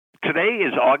Today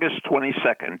is August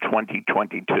 22nd,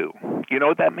 2022. You know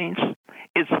what that means?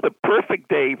 It's the perfect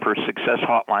day for Success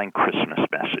Hotline Christmas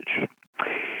message.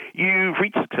 You've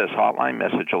reached Success Hotline,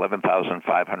 message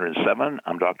 11,507.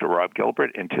 I'm Dr. Rob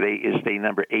Gilbert, and today is day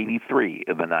number 83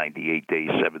 of the 98-Day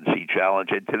 7C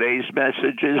Challenge. And today's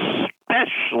message is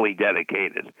specially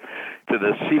dedicated to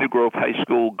the Cedar Grove High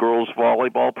School girls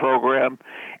volleyball program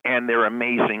and their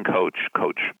amazing coach,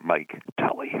 Coach Mike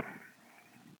Tully.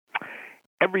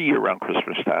 Every year around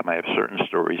Christmas time, I have certain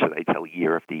stories that I tell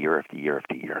year after year after year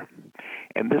after year.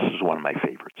 And this is one of my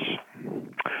favorites.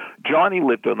 Johnny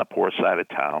lived on the poor side of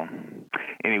town,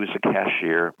 and he was a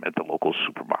cashier at the local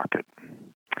supermarket.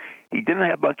 He didn't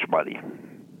have much money. As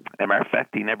a matter of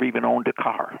fact, he never even owned a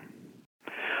car.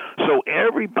 So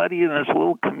everybody in this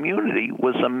little community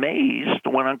was amazed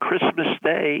when on Christmas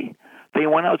Day they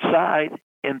went outside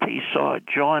and they saw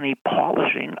Johnny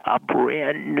polishing a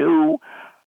brand new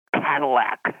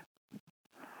Cadillac.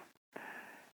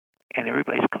 And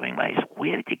everybody's coming by and says,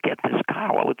 where did you get this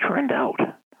car? Well, it turned out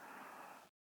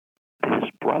that his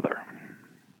brother,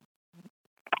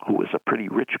 who was a pretty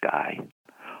rich guy,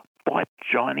 bought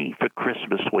Johnny for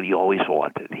Christmas what he always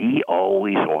wanted. He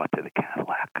always wanted a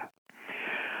Cadillac.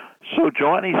 So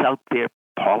Johnny's out there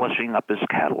polishing up his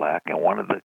Cadillac, and one of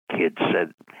the kids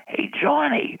said, hey,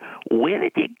 Johnny, where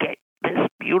did you get this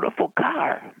beautiful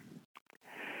car?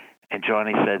 And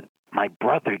Johnny said, my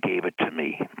brother gave it to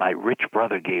me. My rich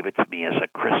brother gave it to me as a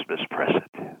Christmas present.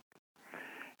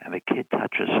 And the kid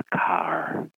touches the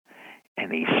car,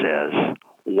 and he says,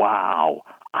 wow,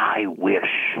 I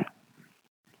wish.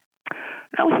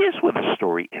 Now, here's where the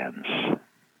story ends.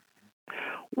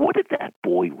 What did that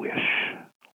boy wish?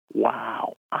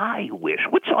 Wow, I wish.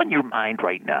 What's on your mind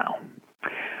right now?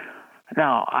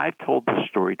 Now, I've told this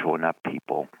story to enough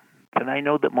people, and I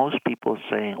know that most people are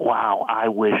saying, wow, I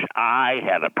wish I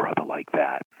had a brother like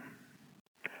that.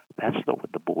 That's not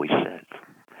what the boy said.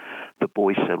 The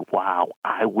boy said, wow,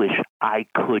 I wish I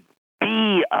could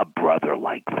be a brother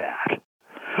like that.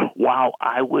 Wow,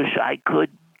 I wish I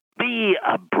could be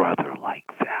a brother like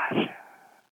that.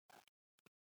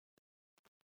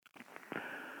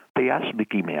 They asked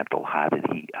Mickey Mantle how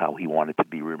he wanted to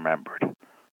be remembered,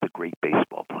 the great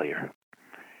baseball player.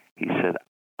 He said,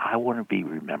 I want to be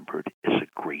remembered as a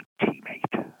great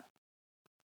teammate.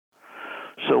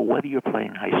 So whether you're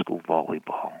playing high school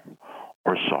volleyball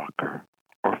or soccer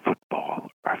or football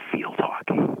or field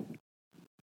hockey,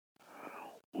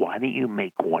 why don't you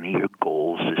make one of your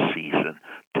goals this season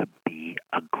to be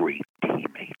a great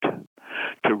teammate,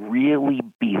 to really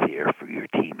be there for your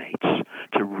teammates,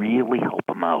 to really help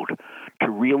them out, to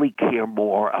really care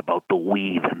more about the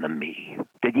we than the me.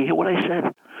 Did you hear what I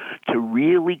said? To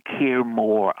really care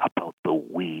more about the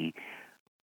we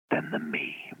than the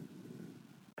me.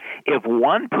 If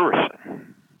one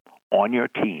person on your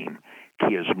team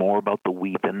cares more about the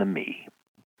we than the me,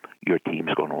 your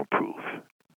team's going to improve.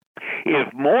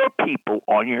 If more people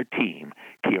on your team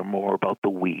care more about the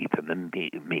we than the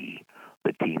me,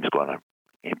 the team's going to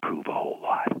improve a whole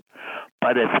lot.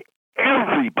 But if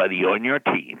everybody on your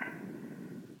team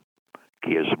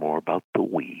cares more about the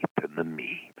we than the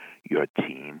me, your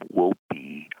team will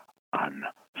be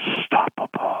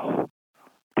unstoppable.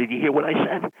 Did you hear what I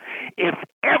said? If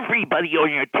everybody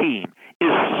on your team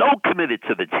is so committed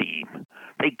to the team,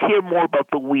 they care more about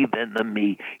the we than the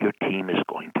me, your team is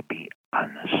going to be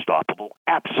unstoppable,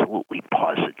 absolutely,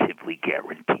 positively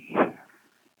guaranteed.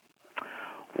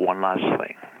 One last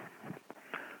thing.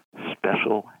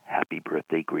 Special happy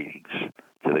birthday greetings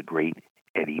to the great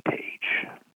Eddie Page.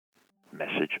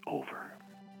 Message over.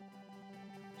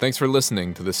 Thanks for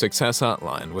listening to the Success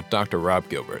Hotline with Dr. Rob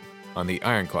Gilbert on the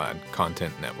Ironclad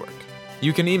Content Network.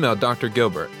 You can email Dr.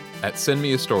 Gilbert at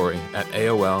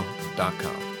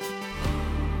sendmeastory@aol.com.